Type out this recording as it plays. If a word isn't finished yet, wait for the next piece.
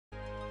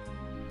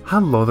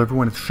Hello there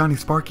everyone, it's Shiny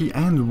Sparky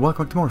and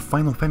welcome to more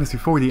Final Fantasy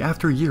XL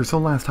after years. So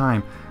last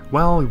time,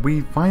 well,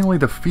 we finally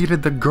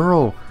defeated the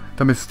girl.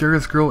 The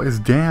mysterious girl is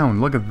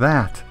down, look at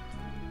that.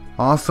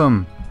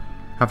 Awesome.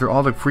 After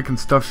all the freaking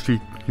stuff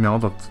she, all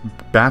the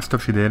bad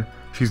stuff she did,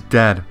 she's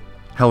dead.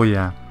 Hell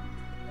yeah.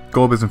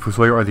 Golbez and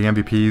Fusoya are the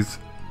MVPs.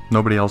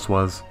 Nobody else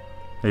was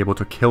able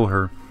to kill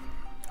her.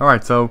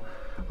 Alright, so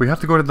we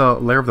have to go to the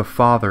Lair of the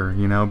Father,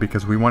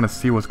 because we want to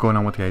see what's going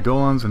on with the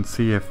Eidolons and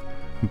see if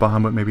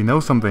Bahamut maybe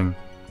knows something.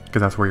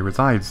 Because that's where he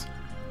resides.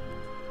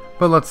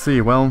 But let's see,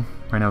 well,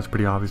 right now it's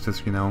pretty obvious,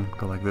 just, go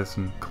like this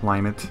and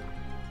climb it.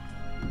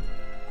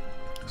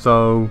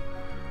 So,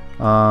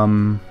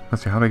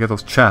 let's see, how do I get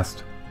those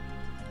chests?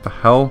 The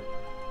hell?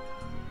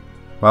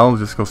 Well,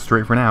 just go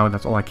straight for now,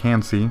 that's all I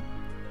can see.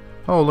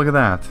 Oh, look at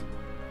that.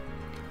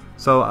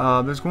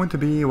 So, there's going to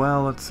be,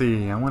 well, let's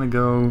see, I want to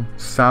go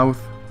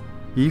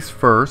southeast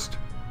first,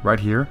 right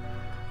here,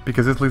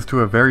 because this leads to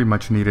a very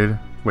much needed,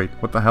 wait,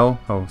 what the hell?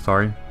 Oh,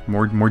 sorry,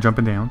 more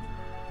jumping down.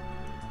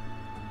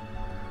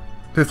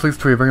 This leads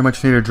to a very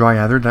much needed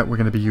Dryadder that we're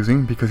going to be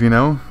using because, their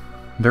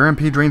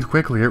MP drains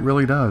quickly, it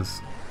really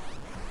does.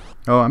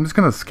 Oh, I'm just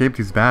going to escape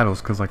these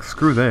battles because, like,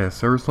 screw this,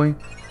 seriously?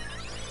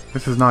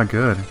 This is not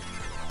good.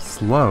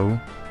 Slow?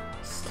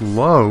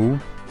 Slow?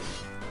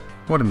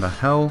 What in the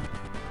hell?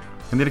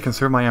 I need to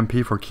conserve my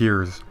MP for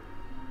cures.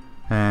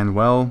 And,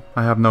 well,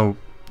 I have no,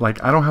 I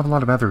don't have a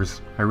lot of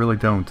others. I really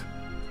don't.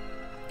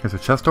 There's a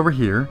chest over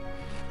here,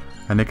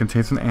 and it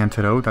contains an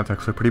antidote. That's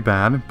actually pretty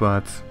bad,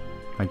 but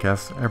I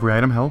guess every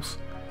item helps.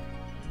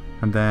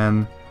 And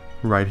then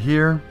right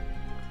here,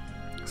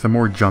 some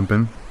more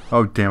jumping.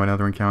 Oh damn,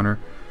 another encounter.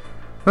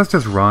 Let's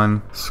just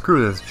run.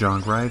 Screw this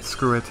junk, right?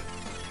 Screw it.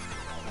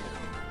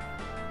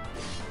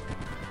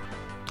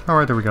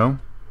 Alright, there we go.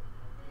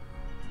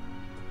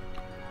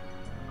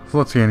 So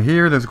let's see, in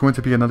here there's going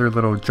to be another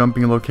little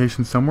jumping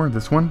location somewhere.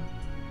 This one.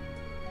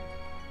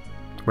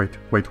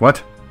 Wait,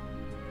 what?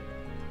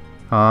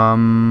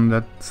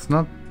 That's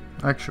not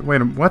actually,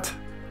 wait, what?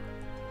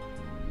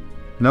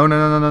 No.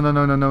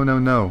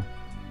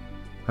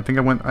 I think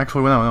I went,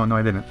 actually, no,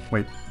 I didn't.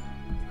 Wait.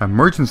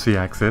 Emergency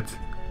exit?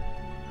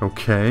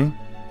 Okay.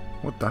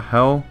 What the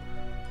hell?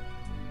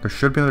 There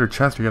should be another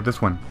chest. You have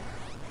this one.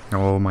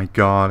 Oh my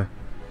god.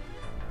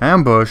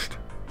 Ambushed.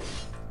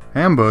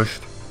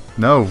 Ambushed.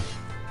 No.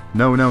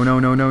 No.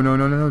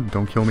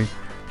 Don't kill me.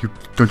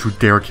 Don't you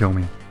dare kill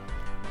me.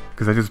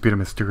 Because I just beat a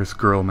mysterious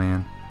girl,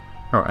 man.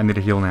 Oh, I need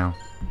to heal now.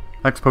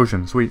 X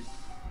potion. Sweet.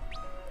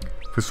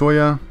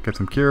 Fusoya. Get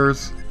some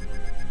cures.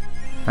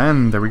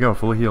 And there we go,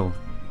 fully healed.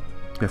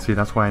 Yeah, see,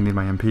 that's why I need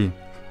my MP.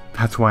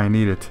 That's why I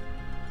need it.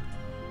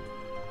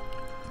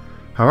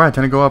 Alright,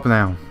 time to go up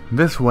now.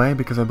 This way,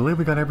 because I believe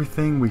we got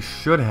everything we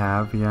should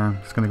have. Yeah,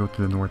 I'm just gonna go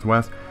to the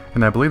northwest.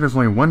 And I believe there's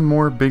only one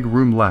more big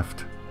room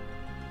left.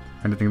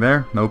 Anything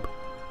there? Nope.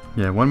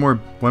 Yeah, one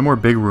more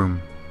big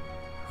room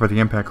for the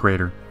impact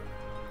crater.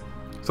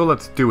 So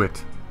let's do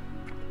it.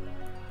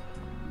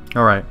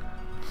 Alright.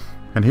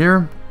 And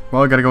here,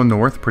 well, I gotta go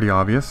north, pretty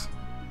obvious.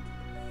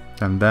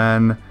 And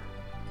then,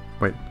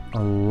 wait, a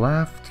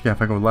left? Yeah,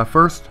 if I go left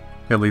first,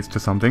 it leads to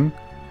something.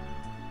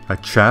 A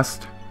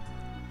chest.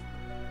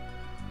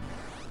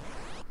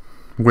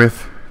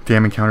 With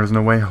damn encounters in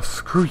the way. Oh,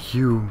 screw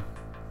you.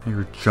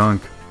 You're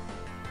junk.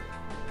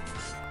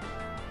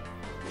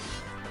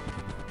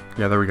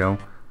 Yeah, there we go.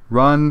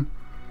 Run.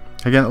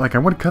 Again, I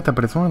would cut that,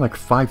 but it's only like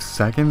 5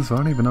 seconds, so I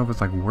don't even know if it's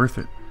worth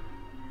it.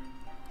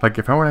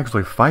 If I were to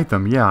actually fight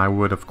them, yeah, I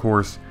would, of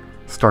course,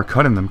 start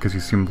cutting them because you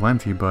seem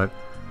plenty, but,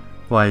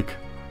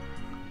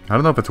 I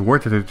don't know if it's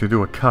worth it to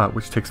do a cut,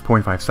 which takes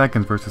 0.5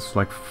 seconds versus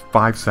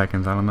 5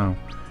 seconds, I don't know.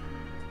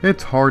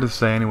 It's hard to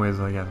say anyways,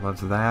 so yeah,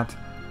 that's that.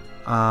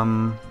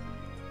 I'm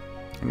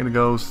gonna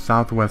go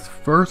southwest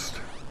first.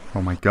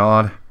 Oh my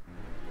god.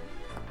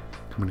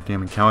 Too many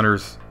damn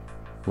encounters.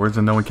 Where's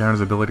the no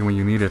encounters ability when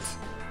you need it?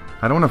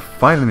 I don't want to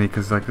fight any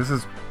because, this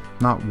is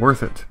not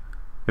worth it.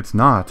 It's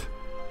not.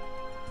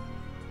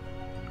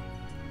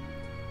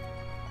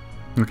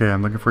 Okay,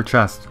 I'm looking for a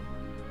chest.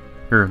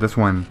 Here, this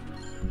one.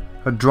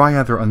 A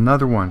Dryadder,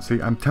 another one.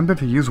 See, I'm tempted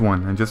to use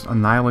one and just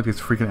annihilate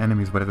these freaking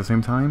enemies, but at the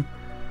same time,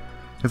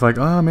 it's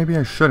oh, maybe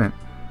I shouldn't.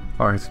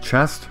 Alright, it's a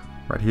chest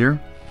right here.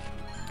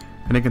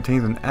 And it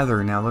contains an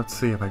ether. Now, let's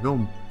see, if I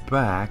go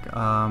back,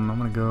 I'm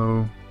gonna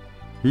go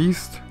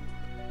east.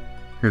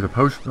 Here's a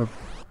potion. Oh,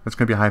 that's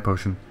gonna be a high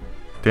potion.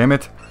 Damn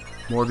it.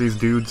 More of these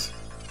dudes.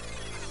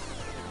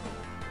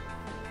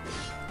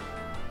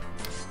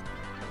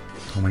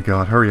 Oh my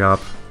god, hurry up.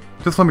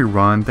 Just let me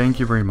run,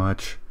 thank you very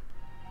much.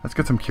 Let's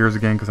get some cures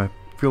again, because I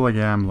feel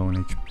yeah, I'm low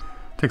in HP.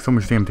 Takes so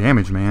much damn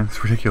damage, man.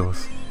 It's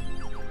ridiculous.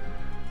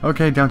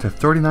 Okay, down to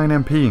 39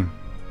 MP.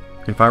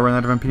 If I run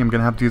out of MP, I'm going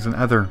to have to use an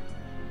ether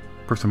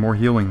for some more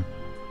healing.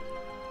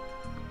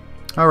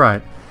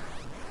 Alright.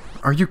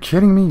 Are you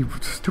kidding me?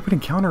 Stupid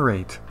encounter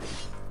rate.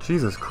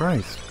 Jesus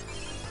Christ.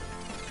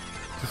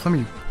 Just let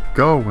me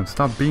go and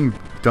stop being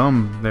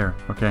dumb there.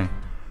 Okay.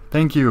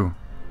 Thank you.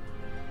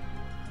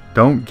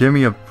 Don't give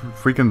me a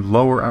freaking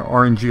lower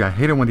RNG. I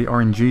hate it when the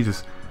RNG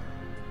just...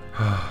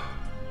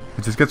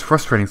 It just gets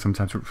frustrating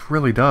sometimes. It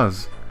really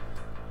does.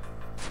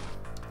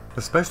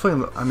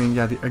 Especially, I mean,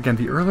 yeah, again,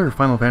 the earlier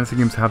Final Fantasy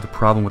games have the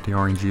problem with the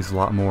RNGs a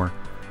lot more.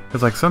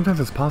 Because, like,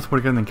 sometimes it's possible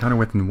to get an encounter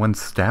within one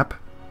step.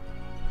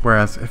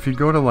 Whereas, if you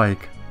go to,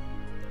 like,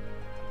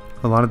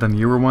 a lot of the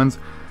newer ones,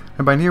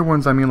 and by newer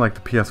ones, I mean, like,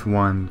 the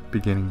PS1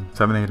 beginning,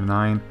 7, 8, and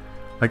 9.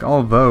 Like, all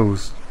of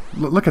those.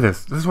 Look at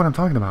this. This is what I'm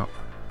talking about.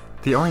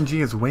 The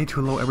RNG is way too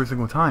low every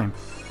single time.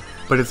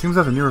 But it seems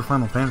that the newer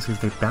Final Fantasies,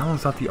 they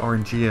balance out the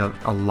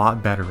RNG a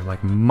lot better.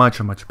 Like,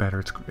 much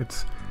better.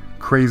 It's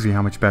crazy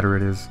how much better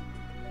it is.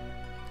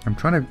 I'm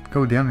trying to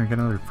go down here and get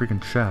another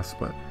freaking chest,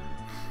 but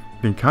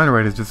the encounter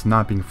rate is just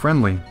not being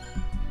friendly.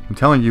 I'm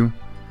telling you,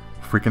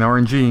 freaking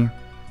RNG.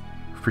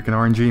 Freaking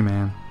RNG,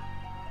 man.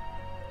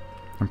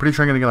 I'm pretty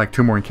sure I'm gonna get like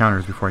 2 more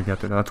encounters before I get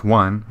there. That's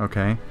 1,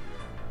 okay.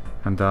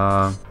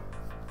 And,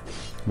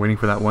 waiting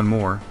for that 1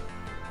 more.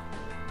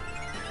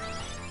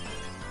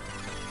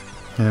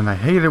 And I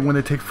hate it when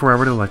it takes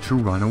forever to let you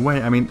run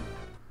away. I mean,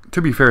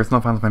 to be fair, it's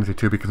not Final Fantasy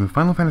 2, because in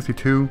Final Fantasy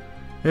 2,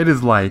 it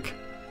is like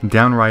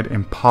downright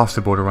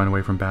impossible to run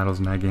away from battles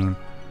in that game.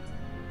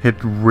 It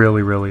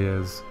really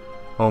is.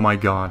 Oh my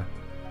god.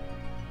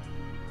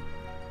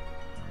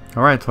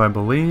 Alright, so I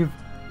believe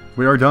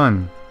we are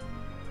done.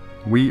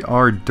 We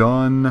are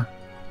done.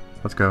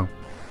 Let's go.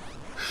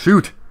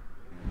 Shoot!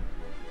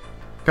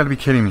 Gotta be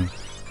kidding me.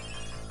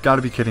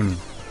 Gotta be kidding me.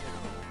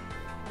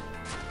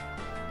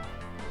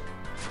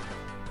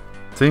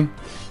 See?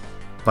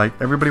 Like,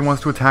 everybody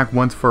wants to attack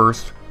once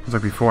first. It's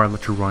like before I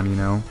let you run, you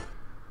know?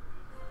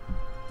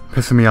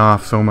 Pissing me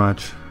off so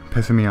much.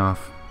 Pissing me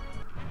off.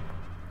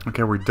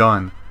 Okay, we're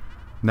done.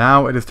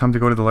 Now it is time to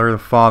go to the Lair of the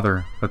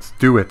Father. Let's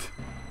do it.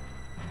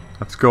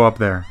 Let's go up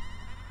there.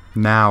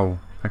 Now.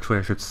 Actually,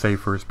 I should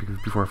save first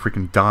before I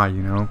freaking die,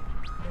 you know?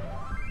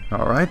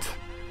 Alright.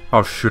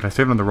 Oh shoot, I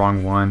saved on the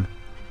wrong one.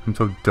 I'm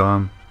so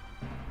dumb.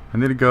 I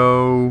need to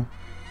go...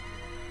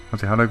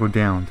 Let's see, how do I go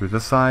down? Through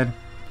this side?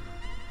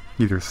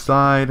 Either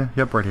side.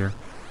 Yep, right here.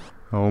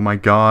 Oh my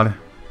god.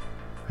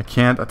 I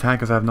can't attack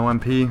because I have no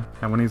MP.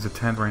 I want to use a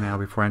tent right now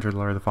before I enter the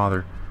Lair of the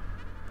Father.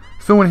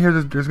 So in here,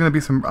 there's going to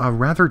be some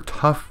rather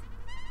tough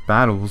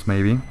battles,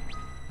 maybe.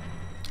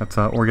 Let's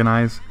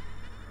organize.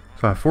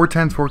 So I have 4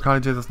 tents, 4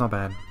 cottages. That's not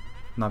bad.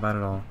 Not bad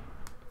at all.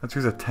 Let's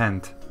use a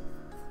tent.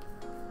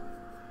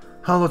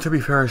 Although, to be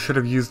fair, I should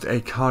have used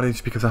a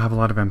cottage because I have a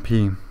lot of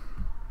MP.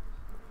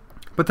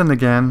 But then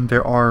again,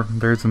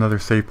 there's another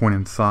save point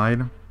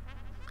inside.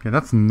 Yeah,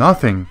 that's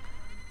nothing.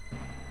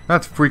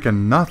 That's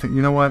freaking nothing.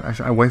 You know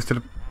what? I wasted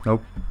a...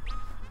 Nope.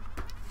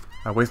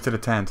 I wasted a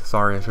tent.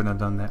 Sorry, I shouldn't have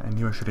done that. I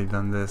knew I should have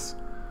done this.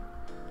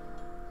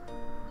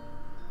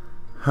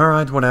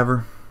 Alright,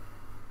 whatever.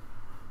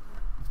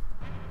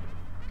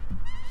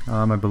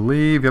 I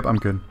believe... Yep, I'm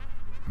good.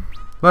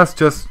 Let's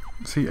just...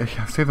 See, I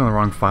saved on the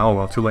wrong file.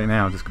 Well, too late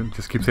now.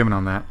 Just keep saving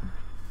on that.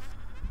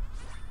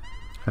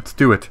 Let's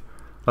do it.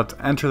 Let's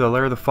enter the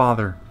Lair of the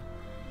Father.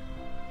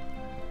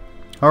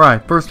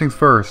 Alright, first things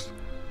first.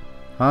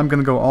 I'm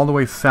gonna go all the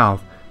way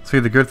south. See,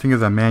 the good thing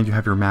is that, man, you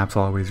have your maps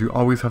always. You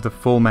always have the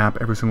full map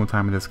every single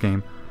time in this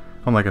game.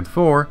 Unlike in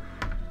 4,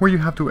 where you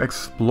have to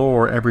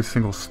explore every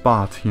single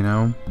spot, you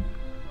know?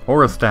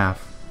 Or a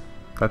staff.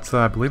 That's,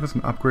 I believe it's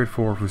an upgrade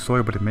for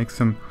Fusoy, but it makes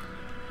him...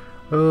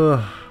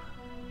 Ugh.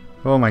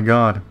 Oh my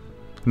god.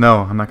 No,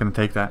 I'm not gonna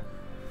take that.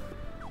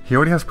 He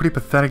already has pretty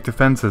pathetic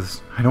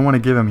defenses. I don't want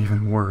to give him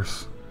even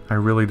worse. I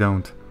really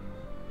don't.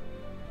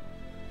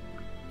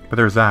 But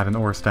there's that, an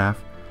Aura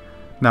Staff.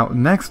 Now,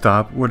 next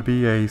up would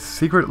be a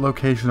secret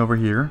location over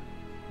here.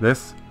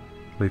 This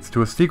leads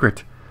to a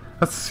secret.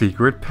 A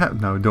secret pet.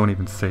 No, don't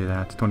even say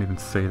that. Don't even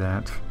say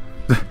that.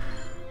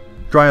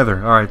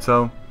 Dryether. Alright,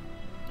 so...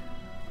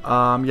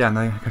 yeah,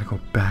 now I gotta go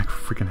back.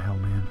 Freaking hell,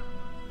 man.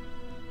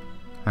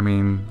 I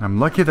mean, I'm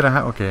lucky that I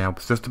have... Okay, I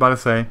was just about to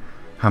say,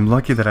 I'm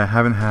lucky that I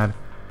haven't had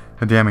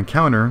a damn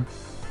encounter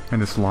in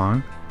this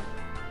long.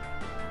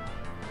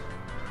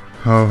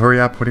 Oh, hurry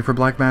up. Waiting for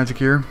black magic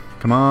here.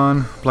 Come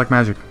on. Black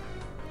magic.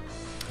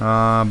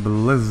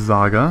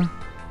 Blizzaga.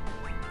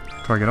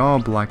 Target all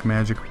black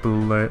magic.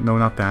 No,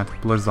 not that.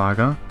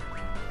 Blizzaga.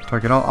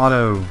 Target all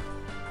auto.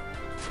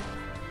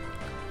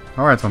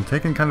 Alright, so I'm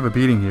taking kind of a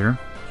beating here.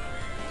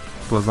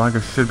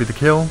 Blizzaga should be the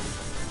kill.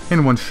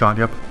 In one shot,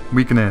 yep.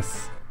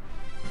 Weakness.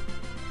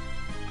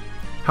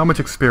 How much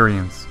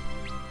experience?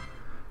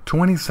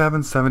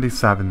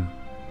 2777.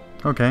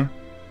 Okay.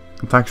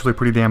 It's actually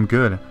pretty damn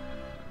good.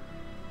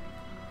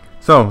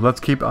 So, let's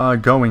keep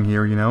going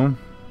here, you know.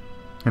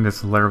 In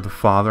this Lair of the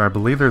Father. I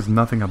believe there's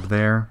nothing up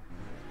there.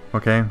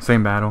 Okay,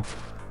 same battle.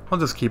 I'll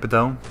just keep it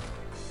though.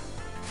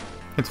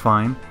 It's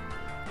fine.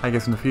 I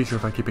guess in the future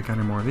if I keep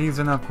encountering more of these,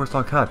 then of course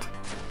I'll cut.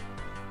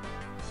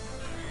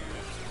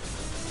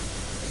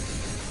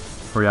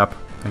 Hurry up.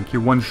 Thank you.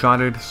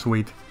 One-shotted.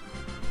 Sweet.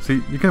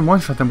 See, you can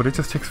one-shot them, but it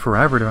just takes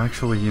forever to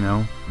actually, you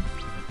know,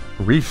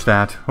 reach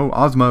that. Oh,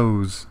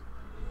 Osmos.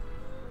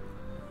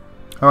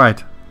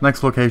 Alright,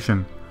 next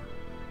location.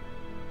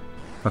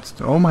 Let's...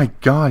 Oh my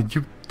god,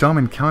 you dumb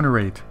encounter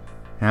rate.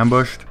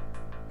 Ambushed.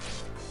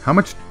 How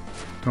much...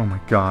 Oh my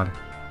god.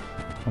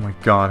 Oh my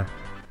god.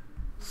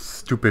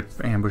 Stupid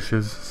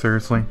ambushes,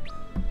 seriously.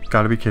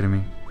 Gotta be kidding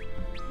me.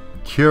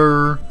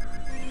 Cure.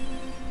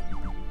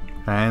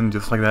 And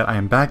just like that, I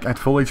am back at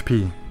full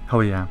HP.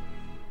 Hell yeah.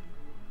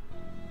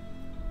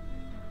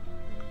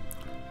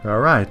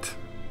 Alright.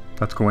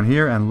 Let's go in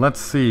here and let's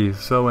see.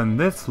 So in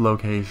this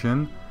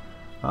location,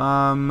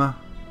 I'm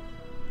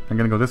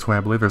gonna go this way. I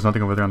believe there's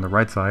nothing over there on the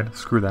right side.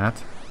 Screw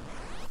that.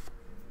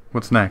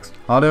 What's next?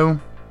 Auto?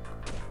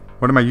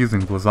 What am I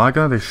using?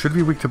 Blizzaga? They should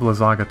be weak to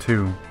Blizzaga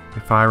too,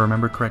 if I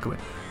remember correctly.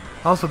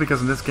 Also because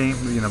in this game,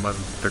 you know,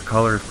 their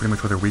color is pretty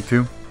much what they're weak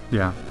to.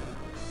 Yeah.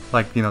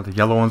 Like, you know, the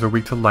yellow ones are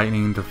weak to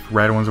lightning, the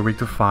red ones are weak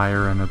to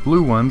fire, and the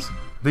blue ones,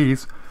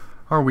 these,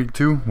 are weak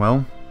to,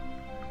 well,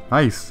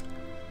 ice.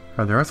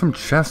 There are some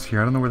chests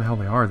here. I don't know where the hell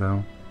they are,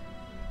 though.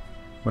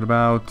 What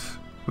about...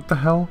 What the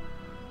hell?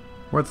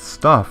 Where's the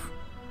stuff?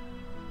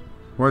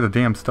 Where are the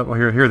damn stuff? Oh,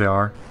 here they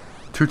are.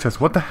 2 chests.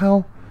 What the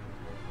hell?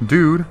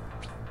 Dude.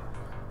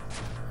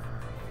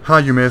 Ha,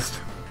 you missed.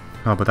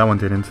 Oh, but that one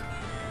didn't.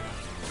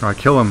 Alright,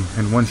 kill him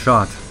in 1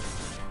 shot.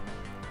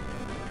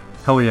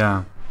 Hell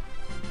yeah.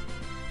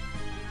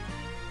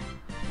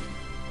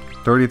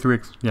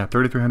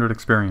 3,300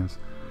 experience.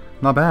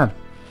 Not bad.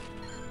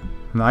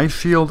 An ice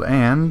shield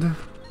and...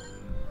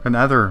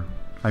 another.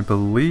 I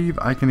believe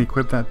I can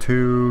equip that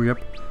too.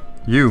 Yep.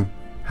 You.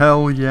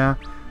 Hell yeah.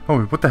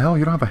 Oh, what the hell?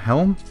 You don't have a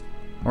helm?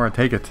 Alright,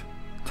 take it.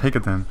 Take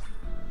it then.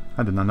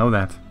 I did not know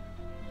that.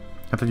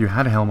 I thought you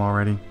had a helm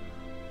already.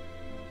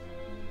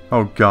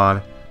 Oh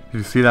god. Did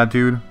you see that,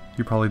 dude?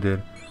 You probably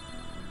did.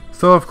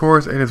 So, of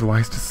course, it is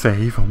wise to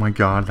save. Oh my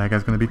god, that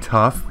guy's gonna be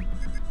tough.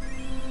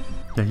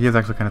 Yeah, he is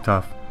actually kind of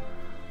tough.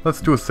 Let's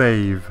do a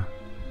save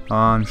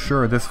on,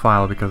 sure, this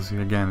file, because,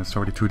 again, it's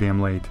already too damn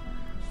late.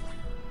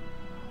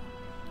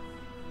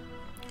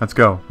 Let's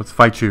go. Let's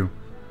fight you.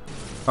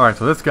 Alright,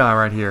 so this guy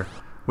right here.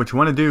 What you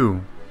want to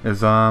do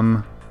is,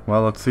 well,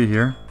 let's see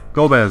here.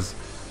 Golbez.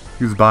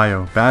 Use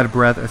bio. Bad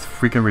breath is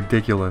freaking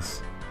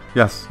ridiculous.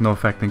 Yes, no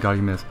effect, thank god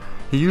you missed.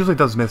 He usually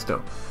does miss,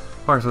 though.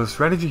 Alright, so the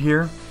strategy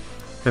here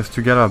is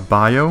to get a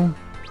bio,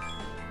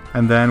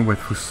 and then with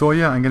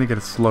Fusoya, I'm gonna get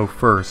it slow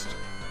first.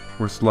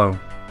 We're slow.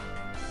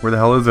 Where the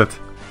hell is it?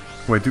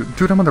 Wait,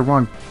 dude, I'm on the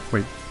wrong...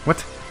 Wait,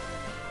 what?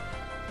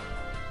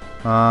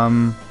 Oh,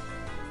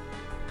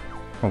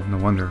 no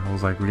wonder. I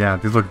was like, yeah,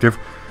 these look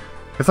different.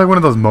 It's like one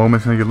of those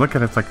moments when you look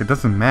at it, it's like, it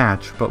doesn't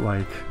match, but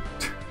like...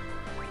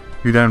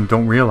 you then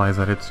don't realize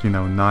that it's, you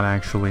know, not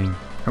actually...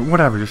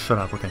 Whatever, just shut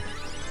up, okay.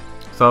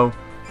 So...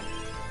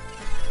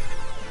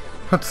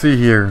 let's see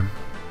here.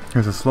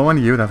 Here's a slow on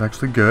you, that's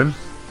actually good.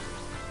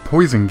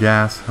 Poison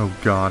gas, oh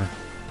god.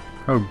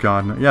 Oh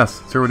god, no.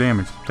 Yes, 0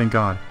 damage, thank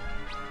god.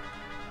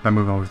 That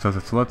move always does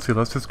it. So let's see,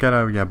 let's just get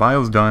a... yeah,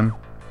 bio's done.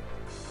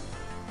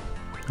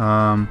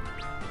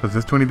 Does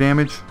this do any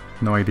damage?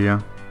 No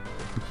idea.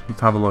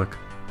 Let's have a look.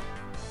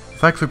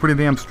 It's actually pretty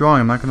damn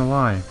strong, I'm not gonna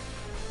lie.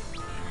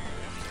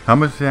 How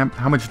much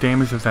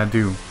damage does that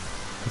do?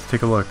 Let's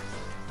take a look.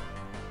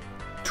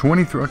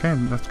 23, okay,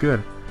 that's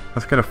good.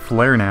 Let's get a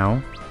flare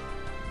now.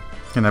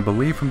 And I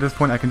believe from this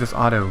point I can just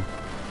auto.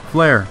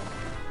 Flare!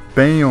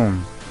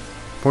 Bam!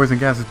 Poison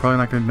gas is probably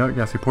not gonna... no,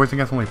 yeah, see, poison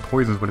gas only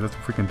poisons, but it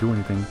doesn't freaking do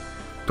anything.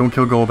 Don't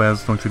kill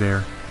Golbez, don't you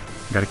dare.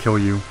 I gotta kill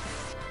you.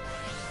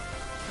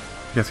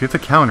 Yeah, see, it's a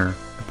counter.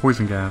 The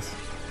poison gas.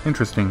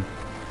 Interesting.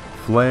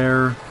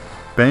 Flare.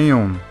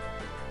 Bam!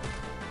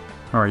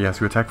 Alright, yes,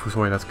 you attack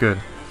Fusoya, that's good.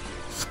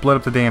 Split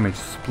up the damage.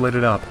 Split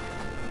it up.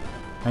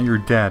 And you're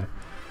dead.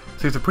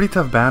 See, it's a pretty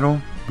tough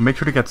battle, but make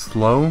sure to get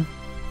slow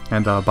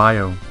and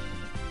bio.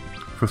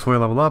 Fusoya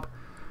level up.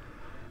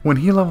 When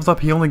he levels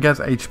up, he only gets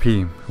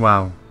HP.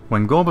 Wow.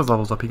 When Golbez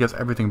levels up, he gets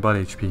everything but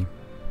HP.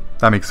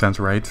 That makes sense,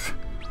 right?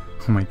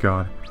 Oh my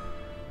god.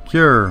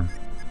 Cure.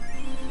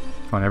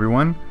 On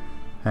everyone.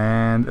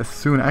 And as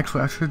soon...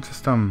 actually, I should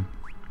just, I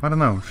don't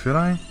know. Should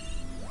I?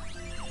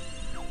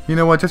 You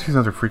know what? Just use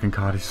another freaking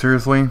cottage.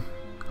 Seriously?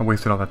 I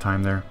wasted all that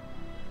time there.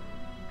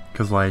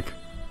 Because, like...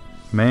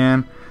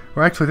 man...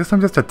 or actually, this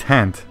time just a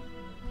tent.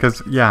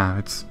 Because, yeah,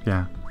 it's...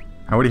 yeah.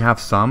 I already have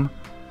some.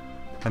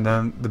 And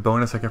then the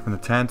bonus I get from the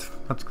tent,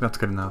 that's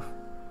good enough.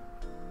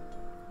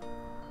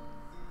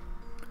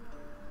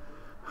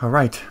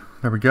 Alright,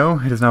 there we go.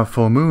 It is now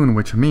full moon,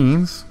 which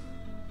means...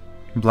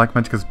 black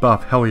magic is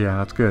buff. Hell yeah,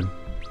 that's good.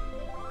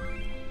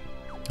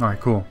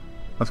 Alright, cool.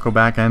 Let's go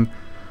back and...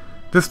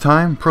 this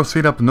time,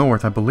 proceed up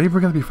north. I believe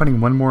we're going to be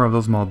fighting one more of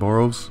those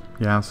Malboros.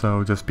 Yeah,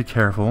 so just be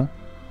careful.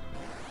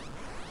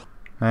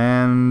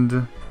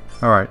 And...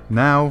 alright,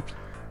 now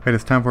it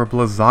is time for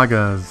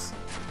Blizzagas.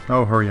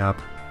 Oh, hurry up.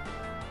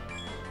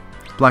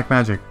 Black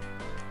magic.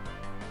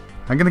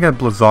 I'm gonna get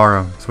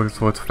Blizzara,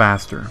 so it's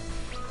faster.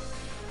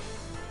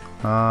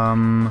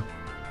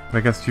 But I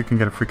guess you can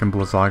get a freaking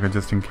Blizzaga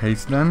just in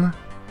case then.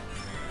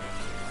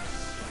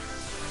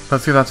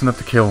 Let's see if that's enough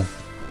to kill.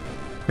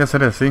 Yes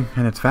it is, see?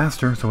 And it's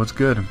faster, so it's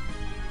good.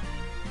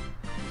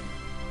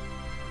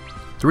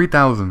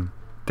 3,000.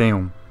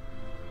 Damn.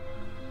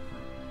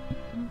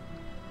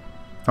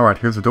 Alright,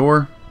 here's the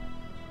door.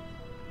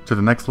 To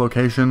the next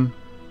location.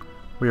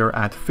 We are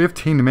at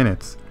 15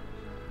 minutes.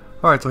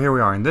 Alright, so here we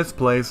are in this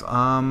place.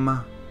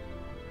 I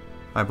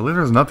believe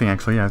there's nothing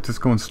actually. Yeah, it's just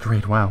going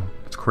straight. Wow,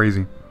 it's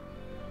crazy.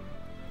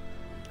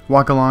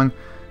 Walk along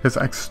this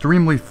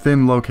extremely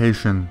thin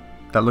location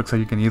that looks like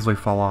you can easily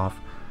fall off.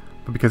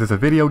 But because it's a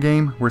video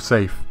game, we're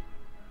safe.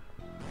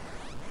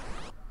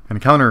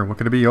 Encounter, what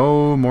could it be?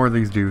 Oh, more of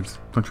these dudes.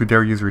 Don't you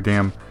dare use your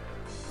damn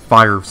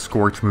fire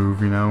scorch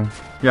move, you know?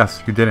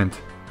 Yes, you didn't.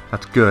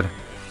 That's good.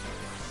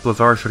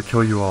 Blizzard should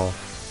kill you all.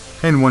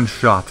 In one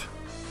shot.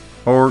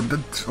 Or,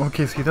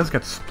 okay, so he does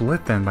get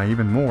split then by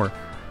even more.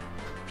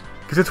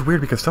 Because it's weird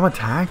because some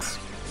attacks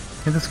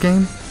in this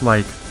game,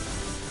 like,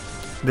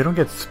 they don't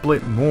get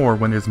split more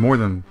when there's more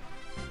than,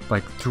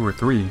 like, 2 or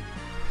 3.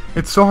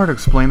 It's so hard to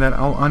explain that.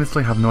 I'll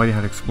honestly have no idea how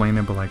to explain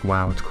it, but like,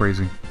 wow, it's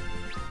crazy.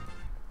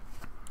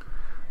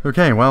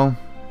 Okay, well,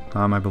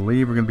 I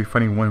believe we're going to be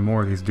fighting one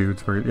more of these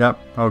dudes. Yep,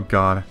 oh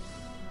god.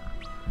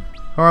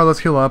 Alright, let's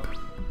heal up.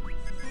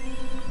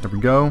 There we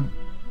go.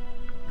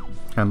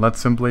 And let's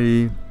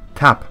simply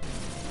tap.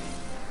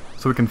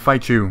 So we can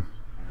fight you.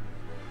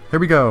 Here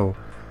we go.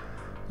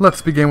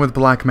 Let's begin with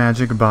black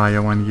magic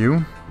bio on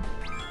you.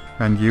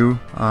 And you,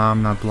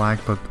 not black,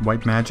 but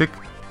white magic.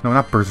 No,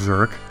 not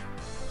berserk.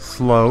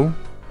 Slow.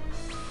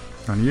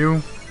 On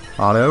you.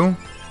 Auto.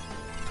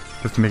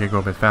 Just to make it go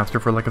a bit faster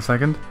for like a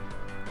second.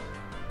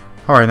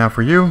 Alright, now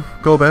for you,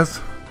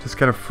 Golbez, just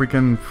get a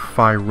freaking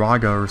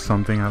Firaga or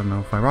something, I don't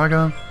know,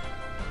 Firaga.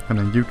 And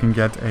then you can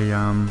get a,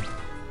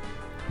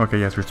 okay,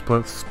 yes,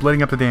 we're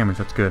splitting up the damage,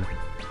 that's good.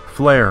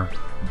 Flare.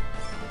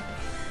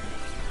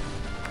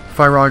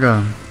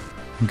 Firaga,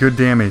 good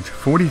damage,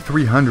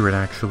 4,300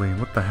 actually,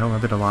 what the hell, I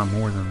did a lot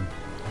more than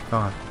I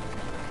thought.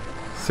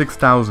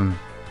 6,000.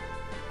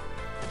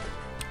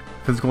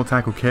 Physical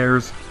attack, who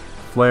cares?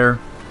 Flare,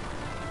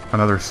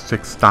 another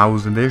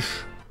 6,000-ish,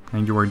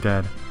 and you are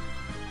dead.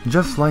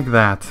 Just like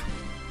that.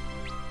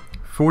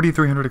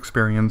 4,300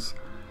 experience.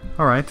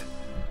 Alright.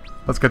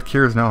 Let's get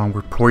cures now.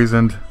 We're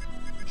poisoned.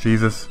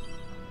 Jesus.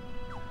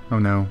 Oh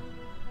no.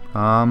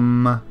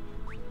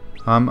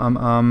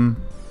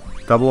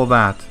 Double of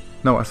that.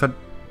 No, I said...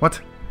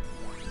 What?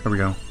 There we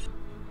go.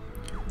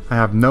 I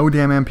have no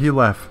damn MP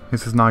left.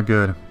 This is not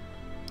good.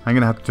 I'm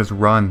gonna have to just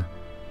run.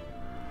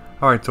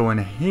 Alright, so in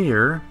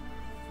here...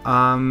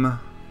 What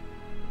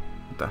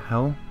the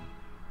hell?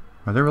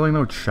 Are there really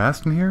no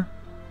chests in here?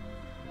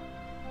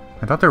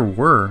 I thought there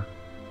were.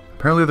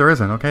 Apparently there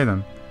isn't. Okay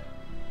then.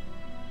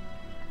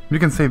 You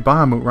can save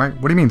Bahamut, right?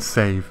 What do you mean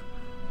save?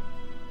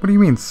 What do you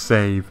mean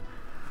save?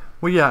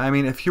 Well, yeah, I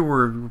mean, if you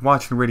were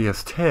watching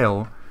Rydia's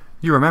Tale,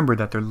 you remember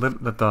that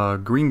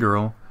the green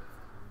girl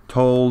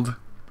told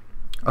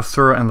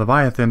Asura and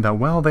Leviathan that,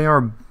 well, they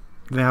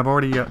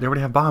already have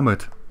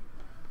Bahamut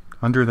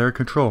under their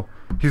control.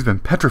 He's been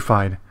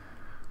petrified.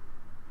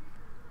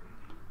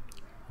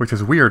 Which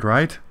is weird,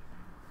 right?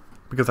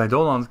 Because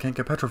Eidolons can't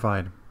get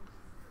petrified.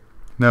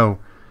 No,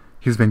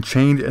 he's been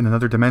chained in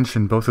another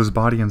dimension, both his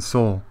body and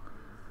soul.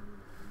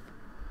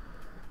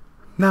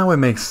 Now it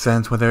makes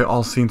sense why they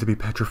all seem to be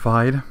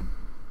petrified.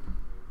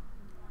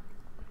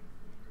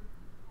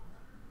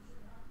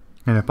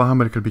 And if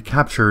Bahamut could be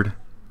captured,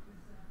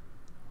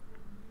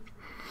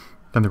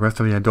 then the rest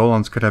of the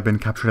Eidolons could have been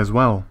captured as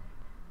well.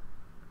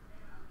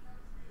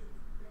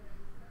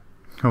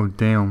 Oh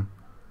damn.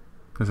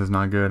 This is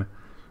not good.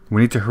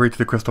 We need to hurry to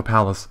the Crystal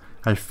Palace.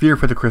 I fear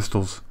for the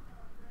crystals.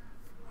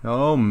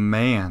 Oh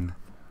man.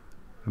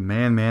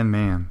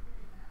 Man.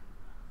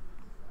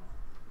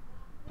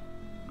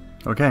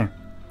 Okay.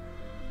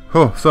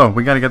 Oh, so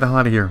we gotta get the hell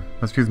out of here.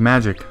 Let's use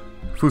magic.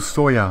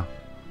 Fusoya.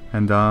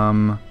 And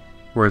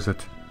where is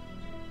it?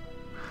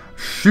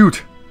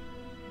 Shoot!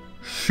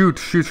 Shoot.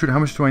 How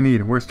much do I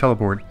need? Where's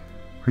teleport?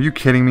 Are you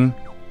kidding me?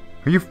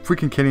 Are you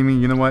freaking kidding me?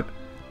 You know what?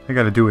 I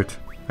gotta do it.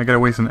 I gotta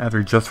waste an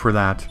ether just for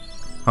that.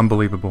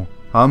 Unbelievable.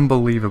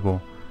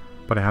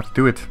 But I have to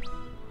do it.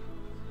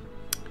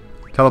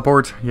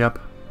 Teleport, yep.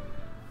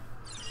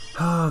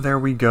 Oh, there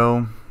we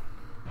go.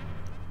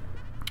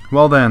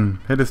 Well then,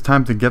 it is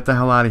time to get the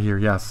hell out of here,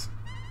 yes.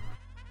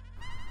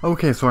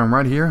 Okay, so I'm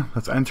right here.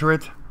 Let's enter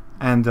it.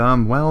 And,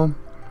 well,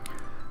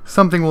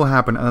 something will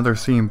happen, another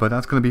scene, but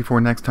that's going to be for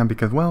next time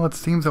because, well, it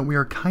seems that we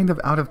are kind of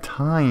out of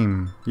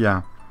time.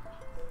 Yeah.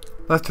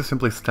 Let's just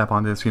simply step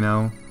on this, you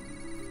know,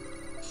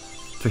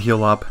 to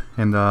heal up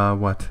and,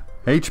 what?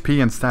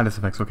 HP and status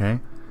effects, okay?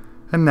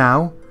 And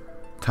now,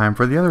 time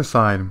for the other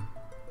side.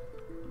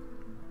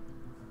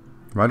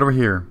 Right over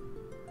here.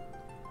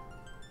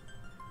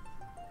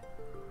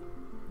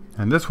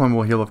 And this one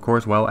will heal, of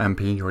course, well,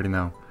 MP, you already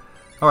know.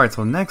 Alright,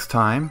 so next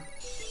time...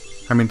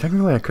 I mean,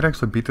 technically I could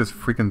actually beat this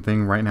freaking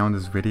thing right now in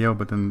this video,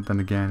 but then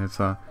again, it's,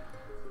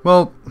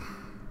 well,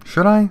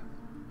 should I?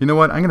 You know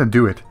what, I'm gonna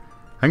do it.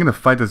 I'm gonna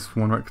fight this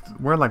one,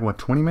 we're like, what,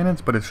 20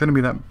 minutes? But it shouldn't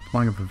be that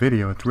long of a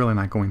video, it's really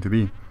not going to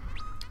be.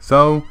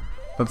 So,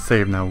 let's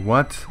save now.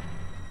 What?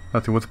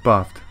 Let's see, what's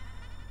buffed?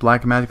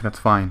 Black magic, that's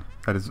fine.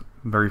 That is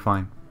very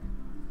fine.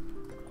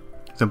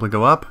 Simply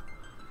go up.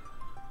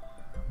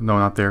 No,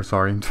 not there,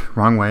 sorry.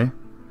 Wrong way.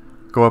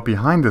 Go up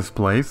behind this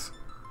place.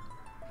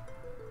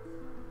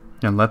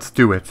 And let's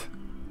do it.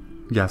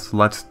 Yes,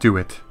 let's do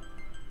it.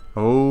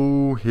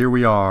 Oh, here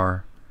we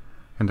are.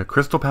 In the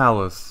Crystal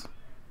Palace.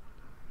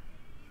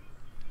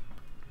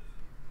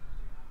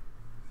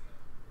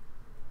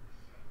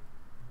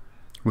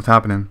 What's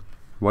happening?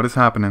 What is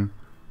happening?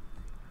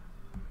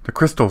 The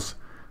crystals.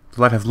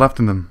 The light has left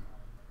in them.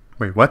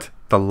 Wait, what?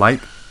 The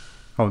light?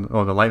 Oh,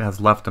 the light has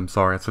left them.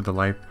 Sorry, I said the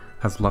light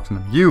has left in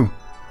them. You!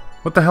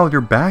 What the hell?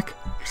 You're back?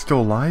 You're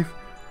still alive?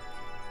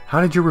 How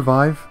did you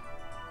revive?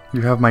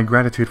 You have my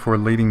gratitude for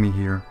leading me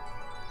here.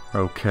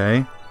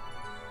 Okay.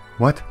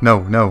 What?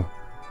 No, no.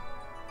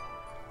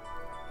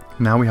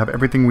 Now we have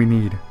everything we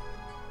need.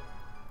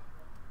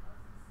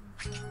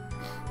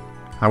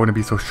 I wouldn't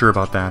be so sure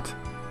about that.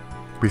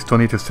 We still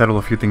need to settle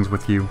a few things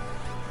with you.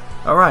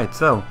 Alright,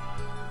 so.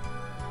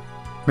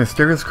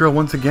 Mysterious Girl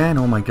once again,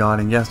 oh my god,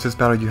 and yes, this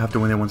battle you have to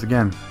win it once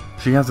again.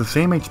 She has the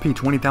same HP,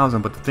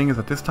 20,000, but the thing is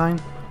that this time,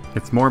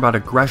 it's more about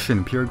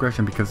aggression, pure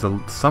aggression, because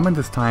the summon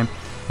this time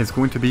is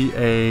going to be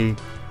an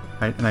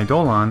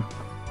Eidolon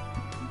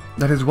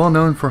that is well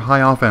known for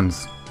high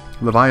offense,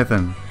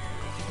 Leviathan.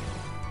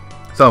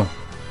 So,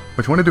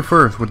 what you want to do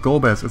first with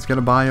Golbez is get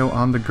a bio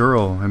on the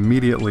girl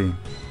immediately.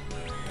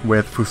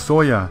 With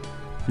Fusoya,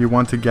 you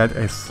want to get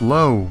a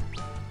slow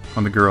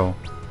on the girl.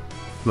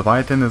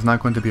 Leviathan is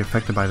not going to be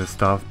affected by this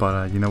stuff,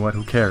 but you know what,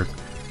 who cares?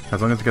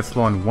 As long as it gets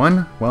slow on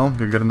one, well,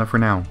 you're good enough for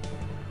now.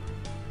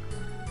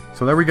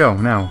 So there we go.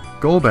 Now,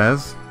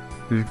 Golbez,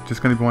 you're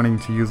just going to be wanting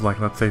to use, like,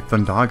 let's say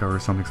Thundaga or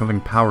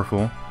something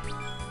powerful.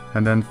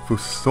 And then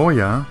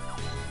Fusoya,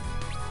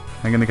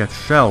 I'm going to get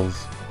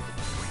shells.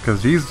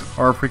 Because these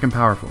are freaking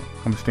powerful.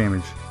 How much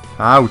damage?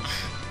 Ouch!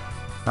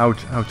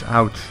 Ouch, ouch,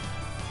 ouch.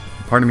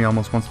 Part of me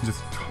almost wants to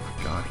just... Oh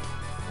my god.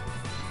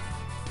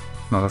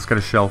 No, let's get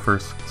a shell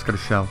first. Let's get a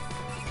shell.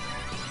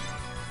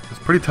 It's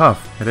pretty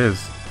tough. It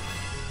is.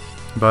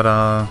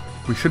 But,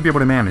 we should be able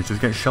to manage.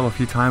 Just get shell a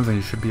few times and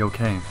you should be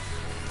okay.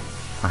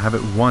 I have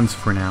it once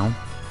for now.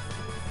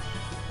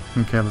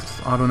 Okay, let's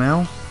just auto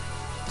now.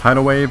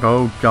 Tidal wave.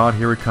 Oh god,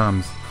 here it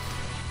comes.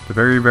 The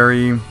very,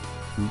 very...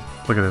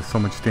 Look at this. So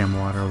much damn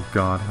water. Oh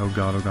god, oh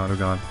god, oh god, oh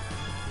god.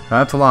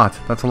 That's a lot.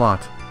 That's a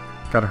lot.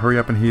 Gotta hurry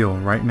up and heal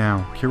right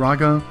now.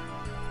 Kiraga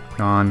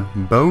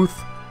on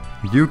both.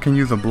 You can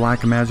use a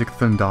black magic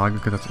Thundaga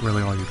because that's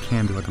really all you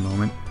can do at the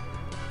moment.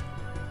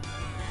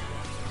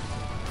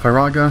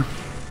 Firaga,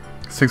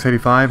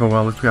 685. Oh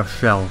well, at least we have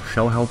Shell.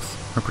 Shell helps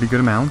a pretty good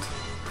amount.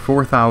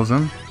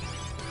 4,000.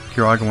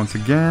 Kiraga once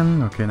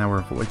again. Okay, now we're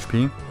at full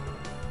HP.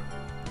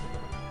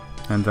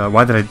 And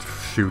why did I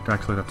shoot?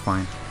 Actually, that's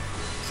fine.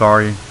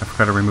 Sorry, I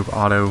forgot to remove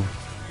auto,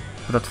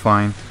 but that's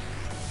fine.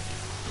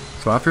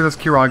 So after this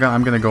Kiraga,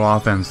 I'm gonna go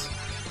offense.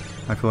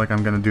 I feel like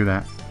I'm gonna do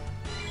that.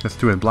 Let's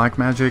do it. Black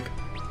magic,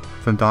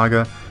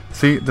 Thundaga.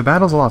 See, the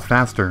battle's a lot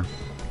faster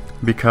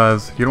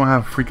because you don't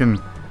have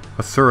freaking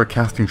Asura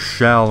casting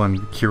Shell and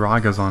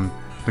Kiragas on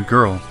the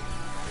girl.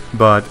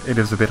 But it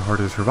is a bit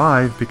harder to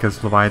survive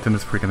because Leviathan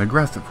is freaking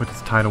aggressive with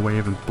his Tidal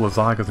Wave and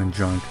Blizzagas and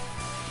junk.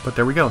 But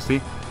there we go, see?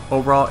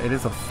 Overall, it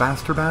is a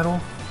faster battle,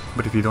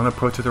 but if you don't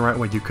approach it the right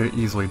way, you could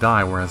easily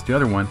die, whereas the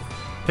other one,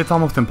 it's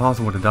almost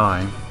impossible to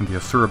die in the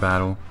Asura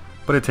battle,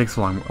 but it takes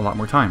a lot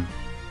more time.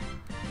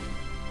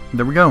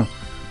 There we go.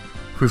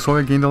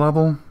 Fusoya gained a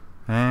level,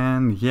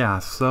 and yeah,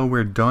 so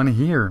we're done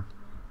here.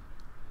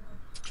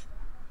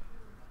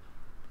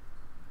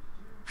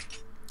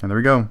 And there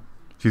we go.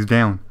 She's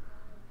down.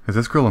 Is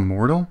this girl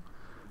immortal?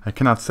 I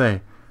cannot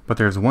say, but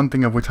there is one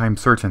thing of which I am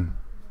certain.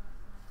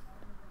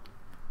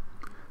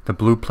 The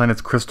blue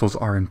planet's crystals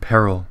are in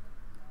peril.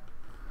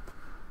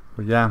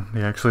 But yeah,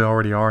 they actually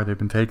already are. They've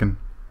been taken.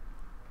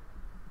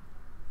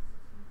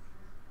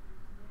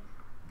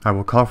 I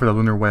will call for the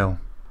lunar whale.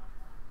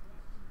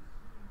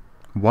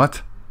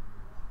 What?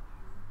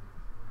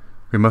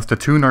 We must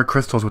attune our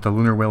crystals with the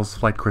lunar whale's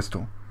flight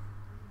crystal.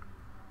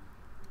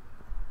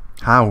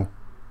 How?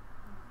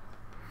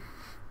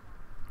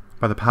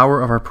 By the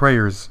power of our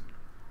prayers.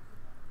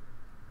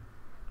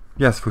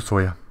 Yes,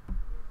 Fusoya.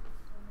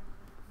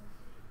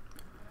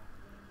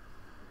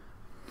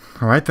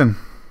 Alright then.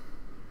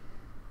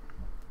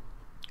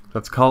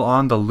 Let's call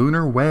on the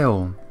lunar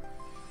whale.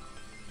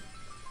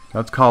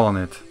 Let's call on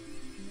it.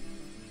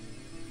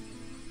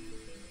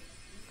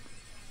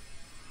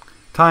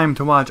 Time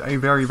to watch a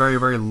very, very,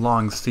 very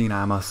long scene,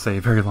 I must say.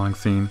 Very long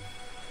scene.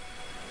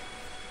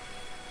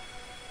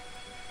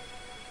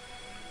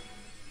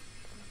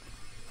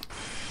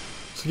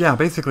 So yeah,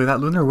 basically that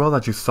lunar whale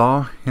that you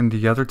saw in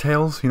the other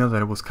tales, you know,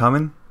 that it was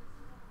coming.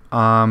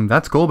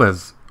 That's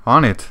Golbez.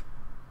 On it.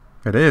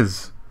 It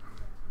is.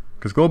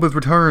 Because Golbez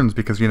returns,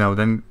 because, you know,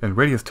 then in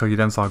Radius Tale you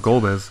then saw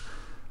Golbez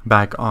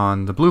back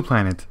on the blue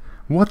planet.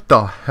 What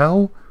the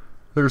hell?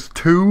 There's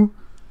two?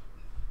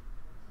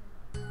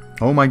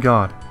 Oh my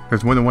god.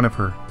 There's more than one of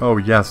her. Oh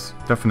yes,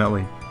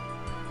 definitely.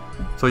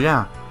 So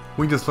yeah,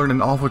 we just learned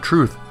an awful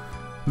truth.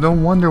 No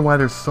wonder why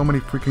there's so many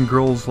freaking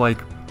girls, like,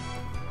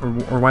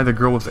 or why the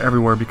girl was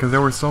everywhere, because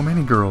there were so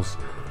many girls.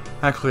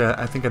 Actually,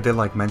 I think I did,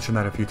 like, mention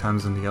that a few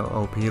times in the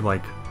LP,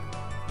 like,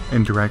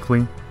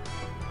 indirectly.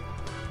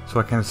 So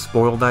I kind of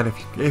spoiled that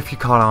if you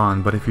caught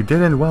on, but if you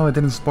didn't, well, I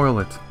didn't spoil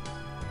it.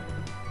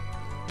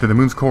 To the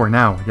moon's core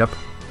now, yep.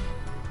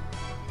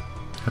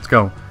 Let's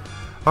go.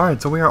 Alright,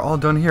 so we are all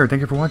done here. Thank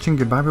you for watching.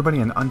 Goodbye,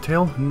 everybody, and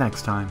until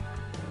next time.